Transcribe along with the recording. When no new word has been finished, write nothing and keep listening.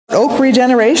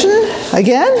regeneration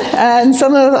again, and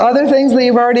some of the other things that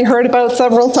you've already heard about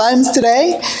several times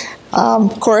today.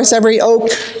 Of course, every oak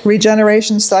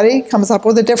regeneration study comes up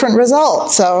with a different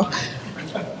result.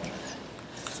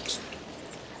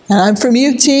 And I'm from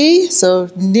UT, so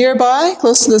nearby,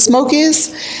 close to the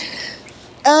Smokies.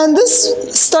 And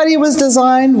this study was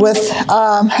designed with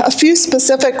a few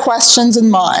specific questions in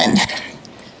mind.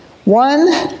 One,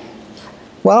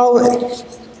 well,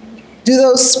 do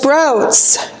those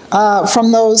sprouts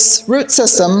from those root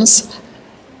systems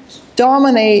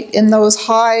dominate in those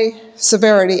high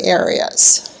severity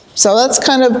areas? So that's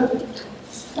kind of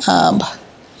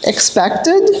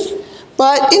expected.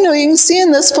 But, you can see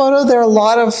in this photo there are a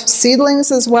lot of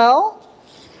seedlings as well.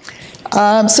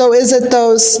 So is it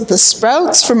the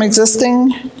sprouts from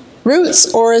existing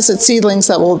roots, or is it seedlings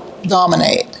that will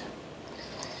dominate?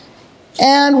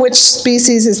 And which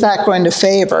species is that going to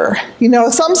favor?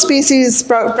 Some species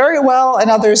sprout very well and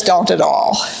others don't at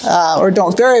all, or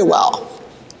don't very well.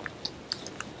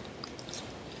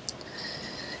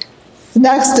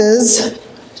 Next is,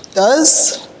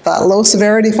 does that low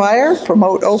severity fire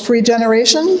promote oak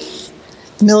regeneration?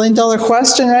 The million-dollar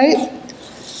question, right?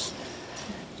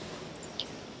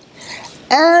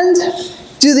 And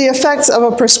do the effects of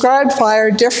a prescribed fire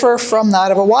differ from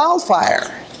that of a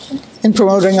wildfire in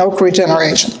promoting oak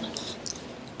regeneration?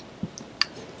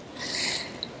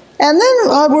 And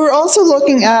then we're also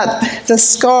looking at the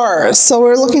scars. So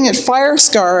we're looking at fire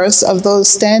scars of those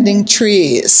standing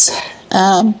trees.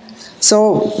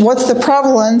 So what's the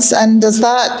prevalence, and does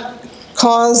that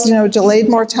cause, delayed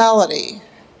mortality?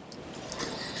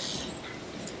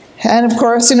 And of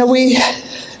course, we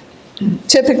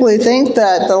typically think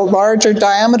that the larger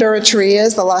diameter a tree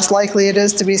is, the less likely it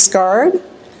is to be scarred.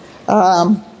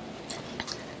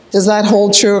 Does that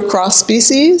hold true across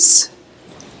species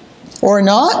or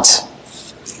not?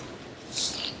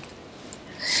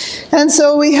 And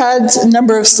so we had a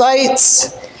number of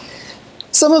sites.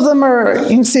 Some of them are,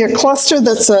 you can see a cluster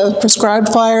that's a prescribed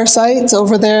fire sites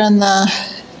over there on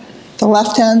the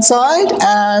left-hand side,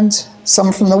 and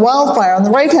some from the wildfire on the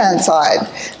right-hand side.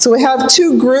 So we have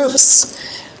two groups.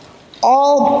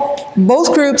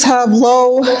 Both groups have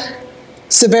low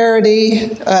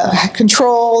severity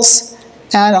controls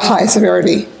and a high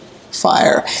severity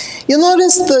fire. You'll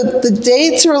notice the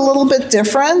dates are a little bit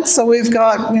different. So we've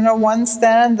got, one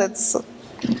stand that's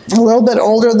a little bit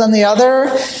older than the other.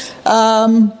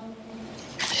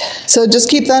 So just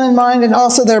keep that in mind, and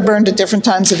also they're burned at different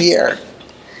times of year.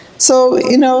 So,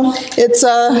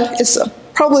 it's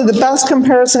probably the best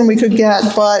comparison we could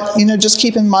get, but, just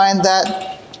keep in mind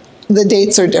that the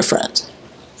dates are different.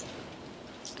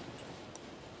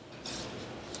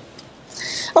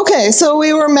 Okay, so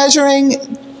we were measuring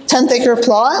 10th acre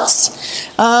plots.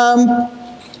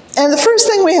 And the first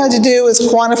thing we had to do was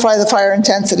quantify the fire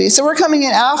intensity. So we're coming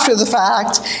in after the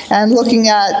fact and looking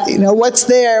at, what's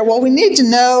there. Well, we need to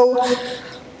know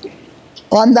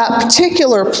on that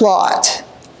particular plot,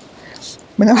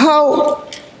 how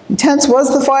intense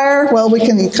was the fire? Well, we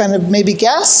can kind of maybe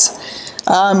guess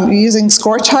using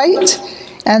scorch height.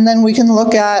 And then we can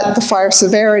look at the fire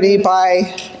severity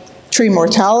by tree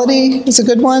mortality is a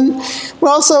good one. We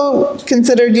also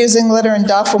considered using litter and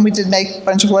duff when we did make a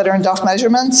bunch of litter and duff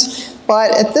measurements.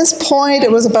 But at this point,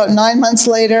 it was about 9 months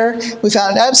later, we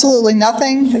found absolutely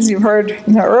nothing. As you heard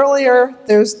earlier,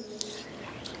 there's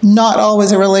not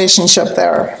always a relationship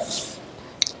there.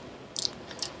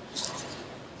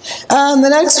 The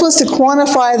next was to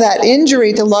quantify that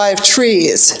injury to live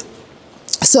trees.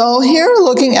 So here we're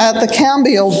looking at the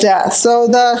cambial death. So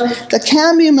the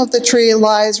cambium of the tree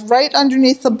lies right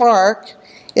underneath the bark.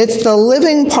 It's the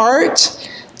living part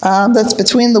that's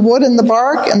between the wood and the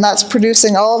bark, and that's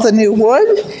producing all the new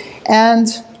wood and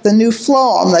the new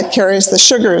phloem that carries the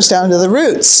sugars down to the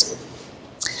roots.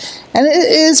 And it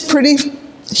is pretty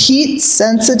heat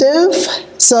sensitive,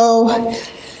 so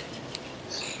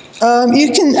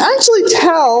you can actually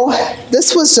tell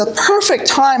this was the perfect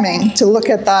timing to look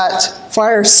at that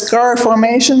fire scar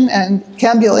formation and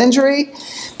cambial injury,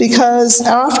 because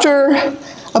after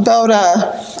about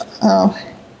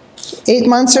 8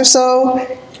 months or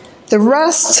so, the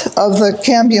rest of the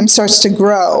cambium starts to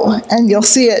grow, and you'll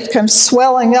see it kind of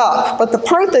swelling up, but the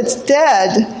part that's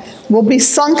dead will be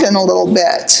sunken a little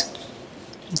bit.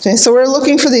 Okay, so we're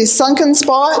looking for these sunken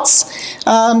spots.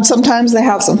 Sometimes they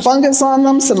have some fungus on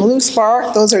them, some loose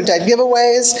bark. Those are dead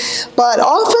giveaways. But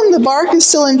often the bark is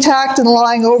still intact and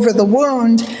lying over the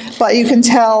wound, but you can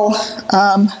tell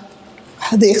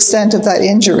the extent of that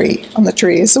injury on the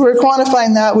tree. So we're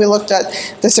quantifying that. We looked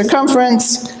at the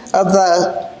circumference of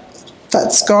the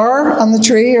that scar on the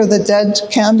tree or the dead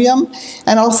cambium,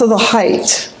 and also the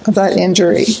height of that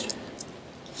injury.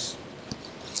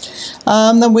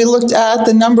 Then we looked at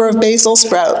the number of basal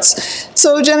sprouts.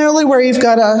 So generally where you've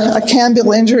got a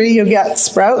cambial injury, you get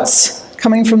sprouts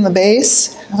coming from the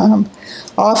base.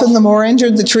 Often the more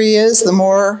injured the tree is, the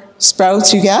more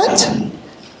sprouts you get.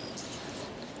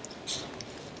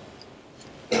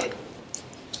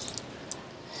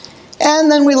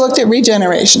 And then we looked at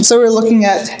regeneration. So we're looking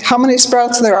at how many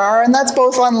sprouts there are, and that's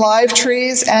both on live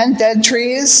trees and dead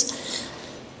trees.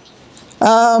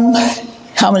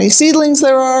 How many seedlings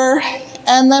there are,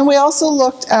 and then we also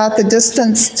looked at the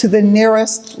distance to the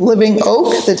nearest living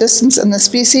oak, the distance in the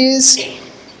species.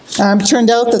 Turned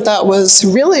out that that was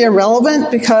really irrelevant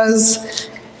because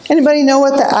anybody know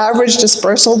what the average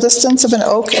dispersal distance of an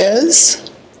oak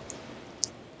is?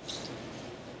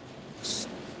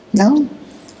 No?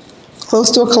 Close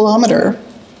to 1 kilometer.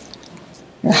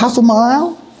 Half a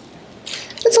mile?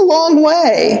 It's a long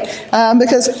way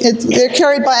because they're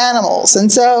carried by animals. And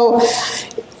so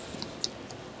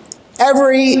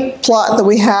every plot that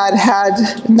we had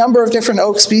a number of different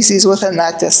oak species within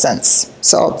that distance.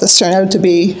 So this turned out to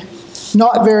be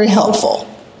not very helpful.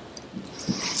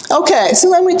 Okay, so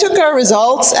then we took our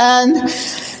results, and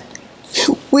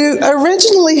we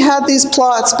originally had these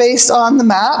plots based on the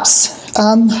maps,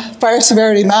 fire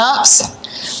severity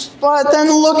maps. But then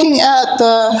looking at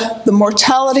the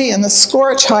mortality and the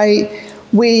scorch height,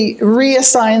 we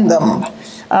reassigned them.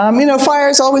 You know, fire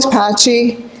is always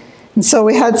patchy, and so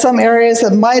we had some areas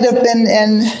that might have been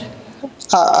in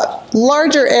a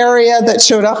larger area that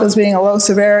showed up as being a low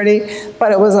severity,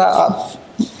 but it was a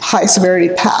high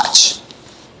severity patch.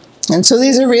 And so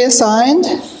these are reassigned.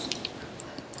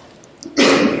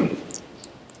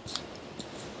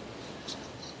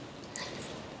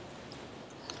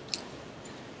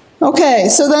 Okay,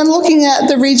 so then looking at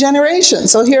the regeneration.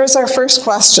 So here's our first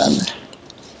question.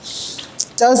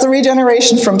 Does the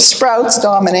regeneration from sprouts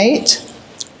dominate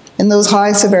in those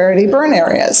high severity burn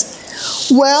areas?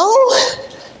 Well,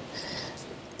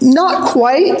 not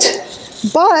quite,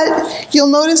 but you'll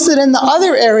notice that in the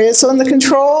other areas, so in the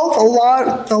control,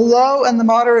 the low and the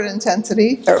moderate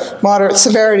intensity, or moderate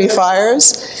severity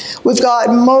fires, we've got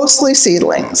mostly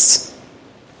seedlings.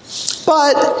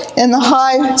 But in the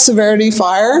high severity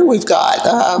fire, we've got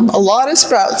a lot of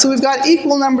sprouts. So we've got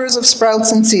equal numbers of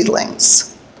sprouts and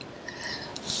seedlings.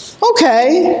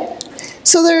 Okay,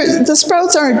 so the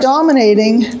sprouts aren't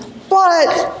dominating,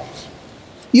 but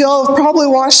you'll have probably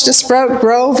watched a sprout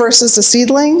grow versus a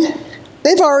seedling.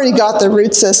 They've already got the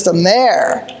root system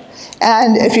there.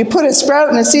 And if you put a sprout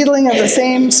and a seedling of the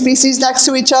same species next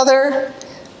to each other,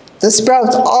 the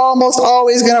sprout's almost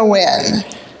always going to win.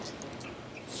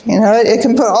 You know, it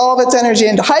can put all of its energy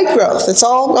into height growth. It's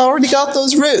already got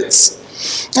those roots.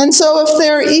 And so if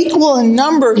they're equal in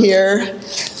number here,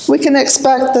 we can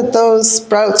expect that those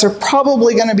sprouts are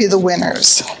probably going to be the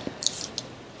winners.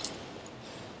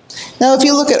 Now, if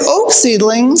you look at oak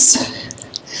seedlings,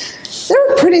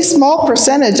 they're a pretty small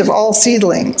percentage of all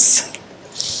seedlings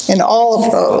in all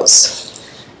of those,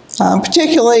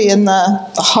 particularly in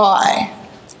the high.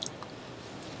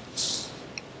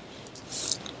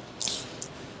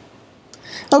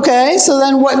 Okay, so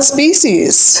then what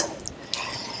species?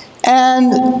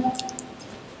 And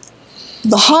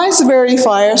the high severity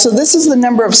fire, so this is the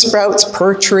number of sprouts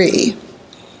per tree.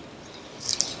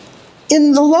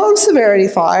 In the low severity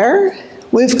fire,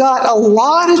 we've got a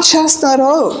lot of chestnut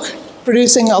oak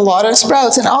producing a lot of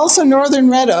sprouts, and also northern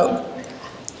red oak.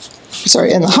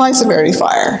 Sorry, in the high severity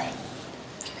fire.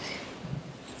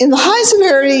 In the high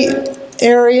severity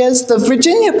areas, the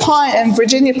Virginia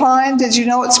pine, did you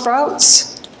know it sprouts?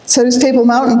 So does Table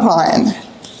Mountain pine.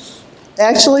 They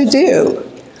actually do.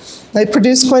 They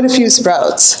produce quite a few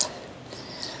sprouts.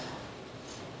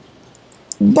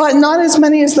 But not as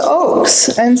many as the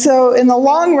oaks. And so in the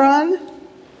long run,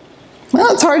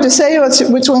 well, it's hard to say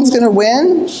which one's going to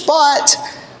win, but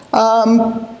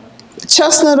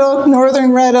chestnut oak,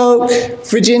 northern red oak,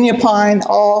 Virginia pine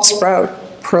all sprout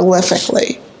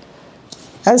prolifically,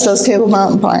 as does Table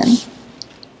Mountain pine.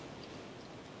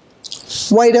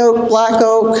 White oak, black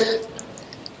oak,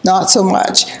 not so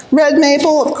much. Red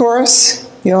maple, of course,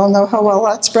 you all know how well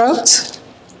that sprouts.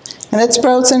 And it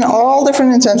sprouts in all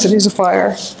different intensities of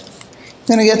fire. You're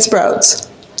going to get sprouts.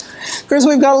 Of course,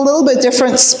 we've got a little bit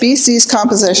different species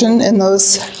composition in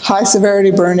those high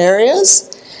severity burn areas.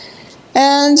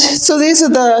 And so these are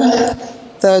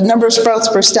the number of sprouts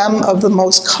per stem of the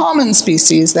most common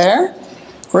species there.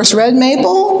 Of course, red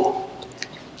maple,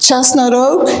 chestnut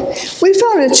oak. We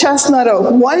found a chestnut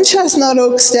oak, one chestnut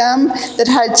oak stem that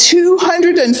had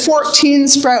 214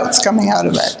 sprouts coming out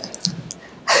of it.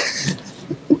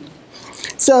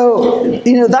 So,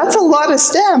 that's a lot of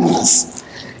stems.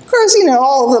 Of course,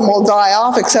 all of them will die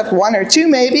off except one or two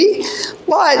maybe,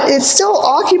 but it's still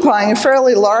occupying a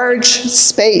fairly large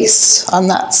space on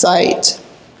that site.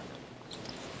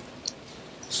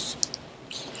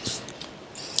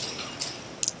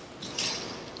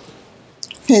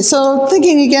 Okay, so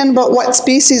thinking again about what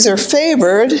species are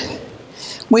favored,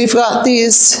 we've got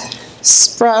these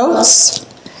sprouts,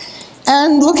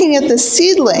 and looking at the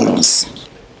seedlings.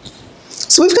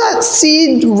 So we've got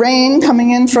seed rain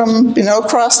coming in from,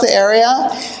 across the area,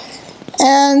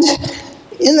 and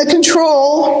in the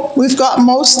control, we've got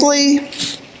mostly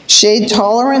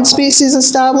shade-tolerant species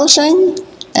establishing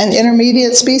and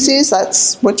intermediate species.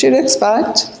 That's what you'd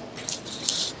expect.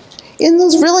 In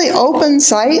those really open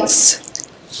sites,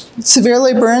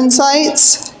 severely burned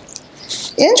sites,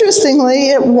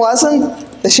 interestingly, it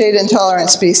wasn't the shade-intolerant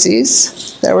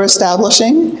species that were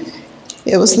establishing.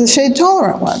 It was the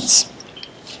shade-tolerant ones.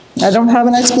 I don't have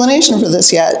an explanation for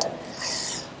this yet.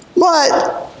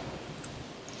 But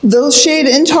those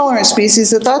shade-intolerant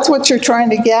species, if that's what you're trying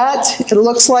to get, it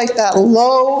looks like that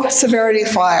low-severity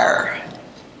fire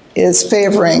is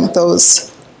favoring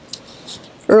those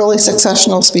early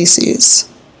successional species.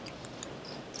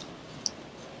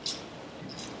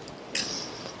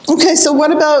 Okay, so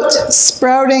what about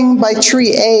sprouting by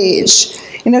tree age?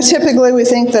 Typically we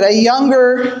think that a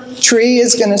younger tree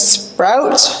is going to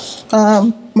sprout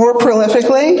more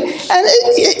prolifically, and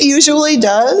it usually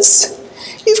does.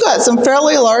 You've got some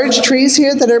fairly large trees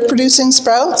here that are producing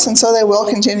sprouts, and so they will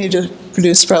continue to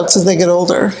produce sprouts as they get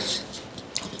older.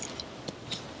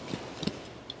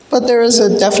 But there is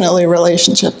a definitely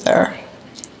relationship there.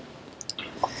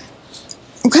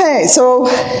 Okay, so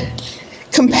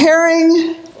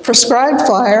comparing prescribed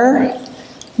fire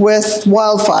with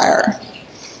wildfire.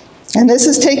 And this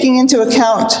is taking into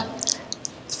account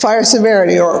fire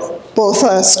severity, or both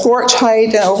scorch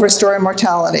height and overstory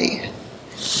mortality.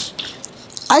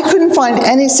 I couldn't find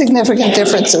any significant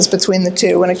differences between the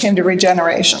two when it came to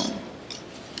regeneration.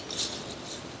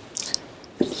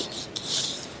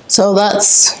 So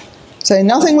that's, say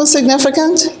nothing was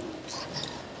significant.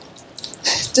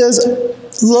 Does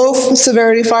low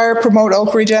severity fire promote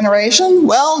oak regeneration?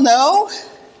 Well, no.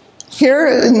 Here,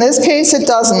 in this case, it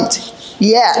doesn't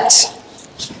yet.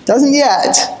 Doesn't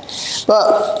yet.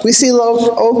 But we see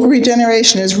low oak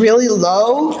regeneration is really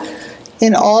low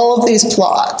in all of these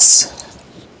plots.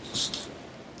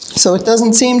 So it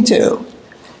doesn't seem to.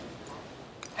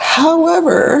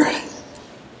 However,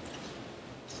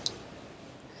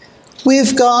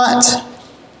 we've got,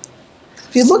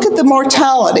 if you look at the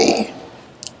mortality,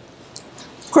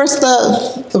 of course,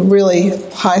 the really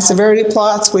high severity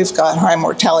plots, we've got high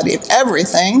mortality of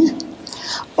everything.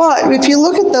 But if you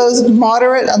look at those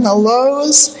moderate and the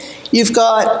lows, you've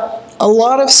got a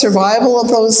lot of survival of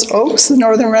those oaks, the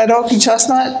northern red oak and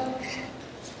chestnut.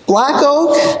 Black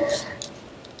oak,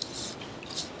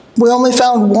 we only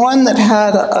found one that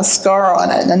had a scar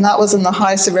on it, and that was in the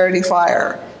high severity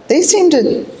fire. They seem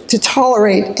to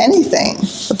tolerate anything,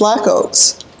 the black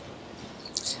oaks.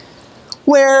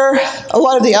 Where a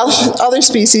lot of the other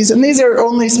species, and these are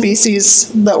only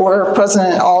species that were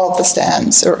present in all of the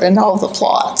stands, or in all of the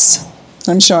plots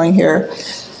I'm showing here.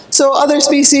 So other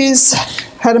species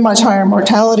had a much higher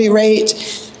mortality rate.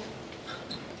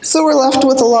 So we're left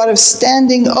with a lot of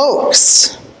standing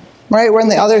oaks, right? When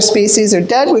the other species are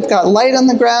dead, we've got light on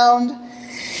the ground.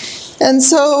 And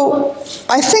so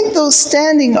I think those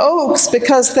standing oaks,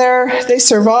 because they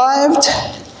survived,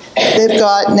 they've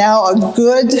got now a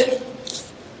good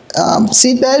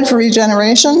seedbed for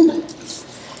regeneration.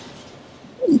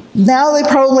 Now they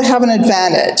probably have an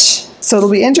advantage. So it'll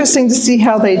be interesting to see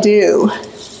how they do.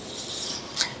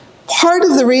 Part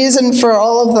of the reason for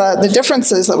all of the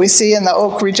differences that we see in the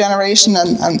oak regeneration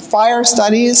and fire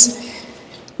studies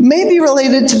may be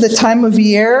related to the time of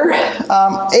year.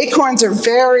 Acorns are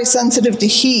very sensitive to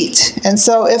heat. And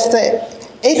so if the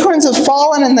acorns have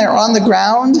fallen and they're on the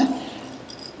ground,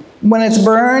 when it's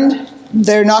burned,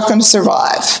 they're not going to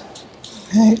survive.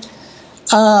 Okay?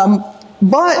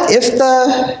 But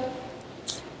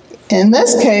in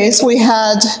this case, we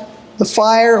had the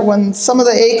fire when some of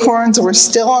the acorns were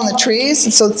still on the trees,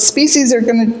 and so the species are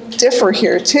going to differ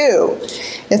here too.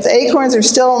 If the acorns are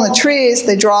still on the trees,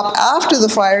 they drop after the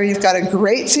fire, you've got a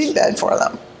great seedbed for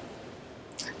them.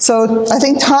 So I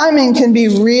think timing can be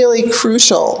really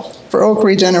crucial for oak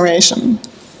regeneration.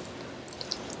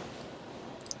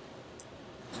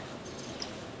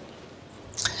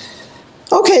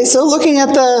 Okay, so looking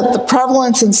at the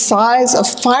prevalence and size of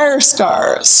fire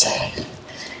scars.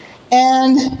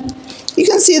 And You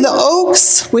can see the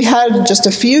oaks, we had just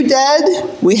a few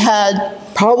dead. We had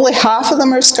probably half of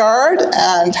them are scarred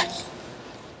and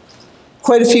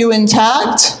quite a few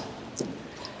intact.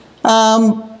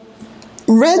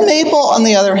 Red maple, on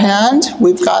the other hand,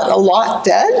 we've got a lot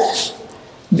dead,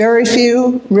 very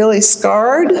few really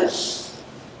scarred,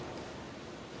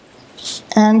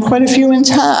 and quite a few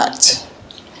intact.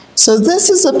 So this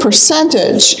is a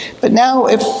percentage, but now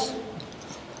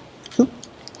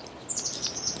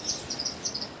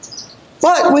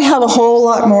but we have a whole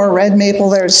lot more red maple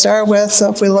there to start with,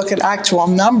 so if we look at actual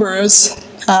numbers,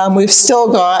 we've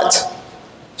still got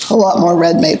a lot more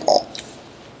red maple.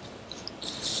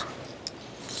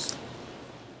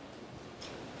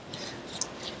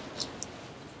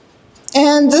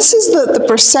 And this is the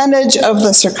percentage of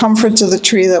the circumference of the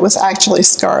tree that was actually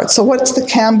scarred. So what's the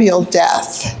cambial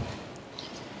depth?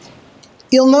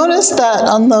 You'll notice that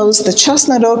on those, the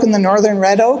chestnut oak and the northern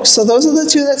red oak, so those are the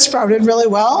two that sprouted really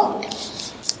well,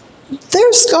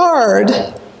 they're scarred,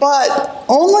 but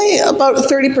only about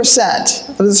 30%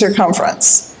 of the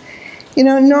circumference. You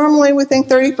know, normally we think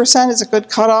 30% is a good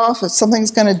cutoff if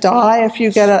something's going to die if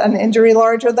you get an injury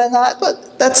larger than that,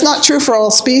 but that's not true for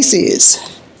all species.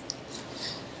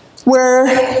 Where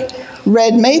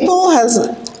red maple has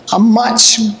a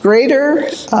much greater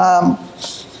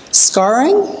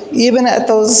scarring, even at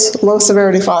those low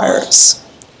severity fires.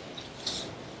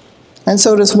 And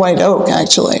so does white oak,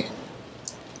 actually.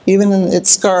 Even in its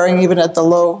scarring, even at the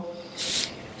low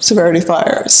severity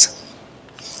fires.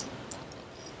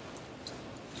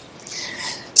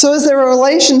 So is there a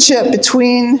relationship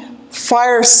between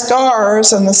fire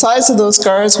scars and the size of those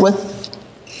scars with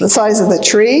the size of the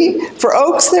tree? For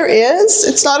oaks, there is.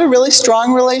 It's not a really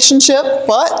strong relationship,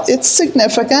 but it's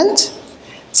significant.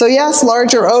 So yes,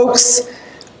 larger oaks,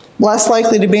 less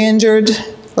likely to be injured,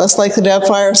 less likely to have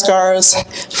fire scars.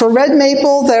 For red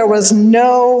maple, there was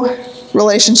no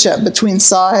relationship between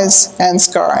size and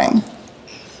scarring.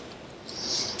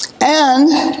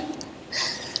 And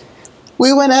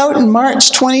we went out in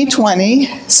March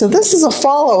 2020, so this is a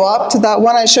follow-up to that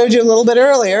one I showed you a little bit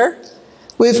earlier.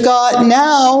 We've got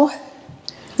now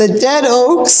the dead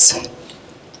oaks.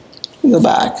 Go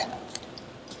back.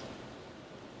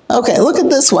 Okay, look at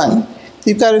this one.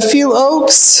 You've got a few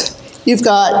oaks. You've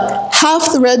got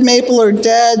half the red maple are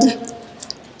dead,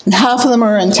 and half of them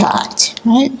are intact,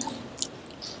 right?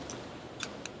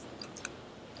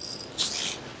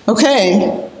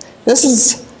 Okay, this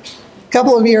is a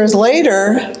couple of years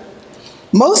later.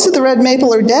 Most of the red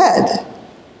maple are dead.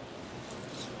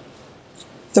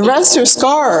 The rest are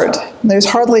scarred. There's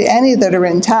hardly any that are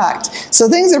intact. So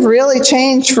things have really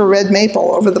changed for red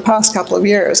maple over the past couple of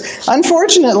years.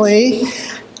 Unfortunately,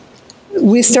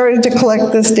 we started to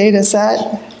collect this data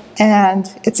set,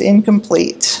 and it's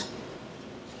incomplete.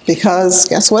 Because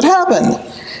guess what happened?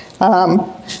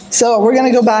 So we're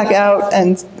going to go back out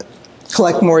and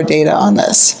collect more data on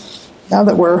this, now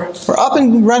that we're up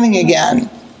and running again.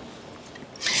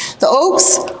 The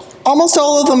oaks, almost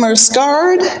all of them are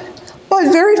scarred,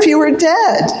 but very few are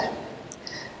dead.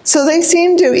 So they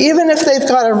seem to, even if they've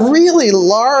got a really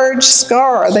large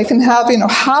scar, they can have,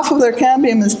 half of their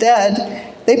cambium is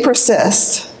dead, they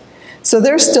persist. So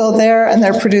they're still there and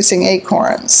they're producing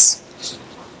acorns.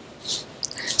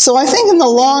 So I think in the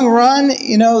long run,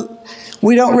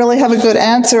 we don't really have a good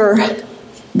answer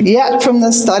yet from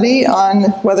this study on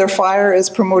whether fire is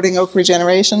promoting oak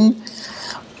regeneration.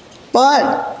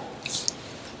 But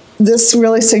this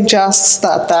really suggests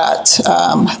that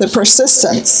the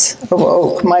persistence of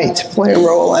oak might play a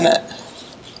role in it.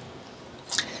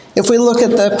 If we look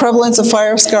at the prevalence of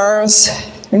fire scars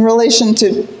in relation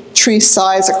to tree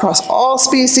size across all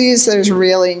species, there's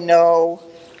really no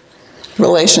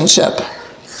relationship.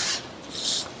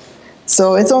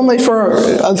 So it's only for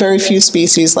a very few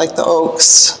species like the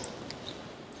oaks.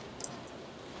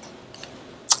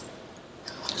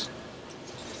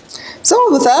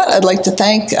 So with that, I'd like to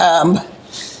thank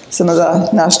some of the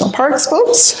National Parks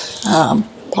folks,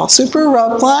 Paul Super,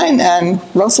 Rob Klein, and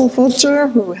Russell Fulcher,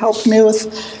 who helped me with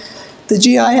the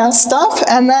GIS stuff.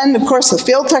 And then, of course, the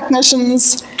field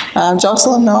technicians,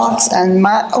 Jocelyn Knox and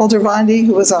Matt Aldervandi,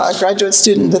 who was a graduate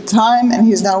student at the time, and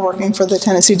he's now working for the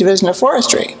Tennessee Division of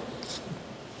Forestry.